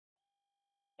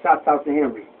Shouts out to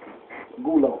Henry.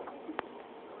 Gulo.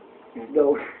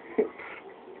 Yo,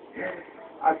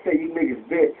 I say you niggas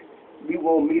bitch. You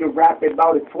want me to rap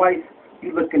about it twice?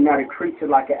 You looking at a creature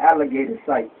like an alligator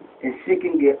sight. And shit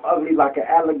can get ugly like an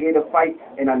alligator fight.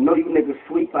 And I know you niggas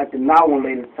sweet like the now and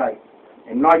later type.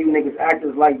 And all you niggas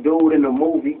actors like dude in the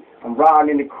movie. I'm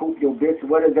riding in the coupe, yo bitch,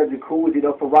 what is that jacuzzi?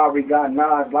 The Ferrari got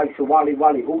knives like Shawali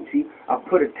Wali Uchi. I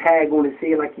put a tag on his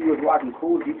head like he was watching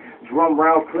Coogee. Drum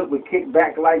round clip with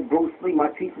kickback like Bruce Lee. My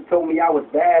teacher told me I was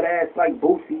badass like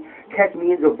Boosie. Catch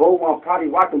me in the bowl, I'm probably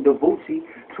rocking Debucci.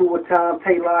 2 a time,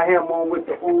 Taylor Ham on with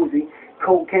the Uzi.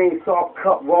 Cocaine soft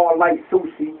cut raw like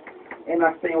sushi. And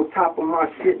I stay on top of my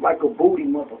shit like a booty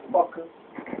motherfucker.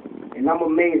 And I'm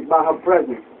amazed by her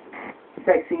presence.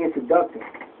 Sexy and seductive.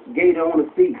 Gator on the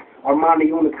feet, Armani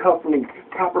on the cufflinks,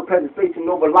 proper presentation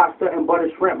over lobster and butter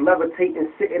shrimp, levitating,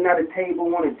 sitting at a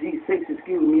table on a G6,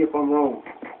 excuse me if I'm wrong.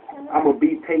 I'ma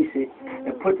be patient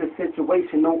and put the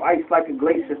situation on ice like a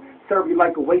glacier, serve you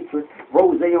like a waitress,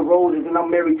 rose and roses, and I'm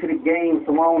married to the game,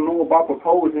 so I don't know about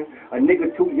proposing. A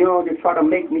nigga too young to try to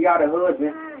make me out a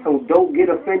husband, so don't get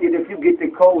offended if you get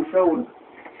the cold shoulder.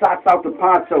 Shots out the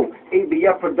Poncho,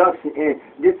 ABF production, and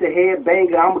this a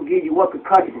headbanger, I'ma give you a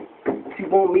concussion. She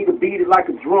want me to beat it like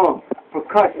a drum,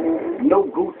 percussion. No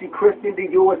Gucci, Christian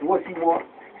Dior is what she want.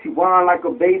 She whine like a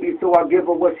baby, so I give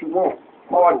her what she want.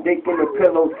 Hard dick in the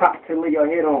pillow, top to lay her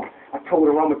head on. I told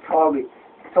her I'm a target,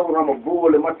 told her I'm a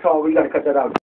bull, and my target, you gotta cut that out.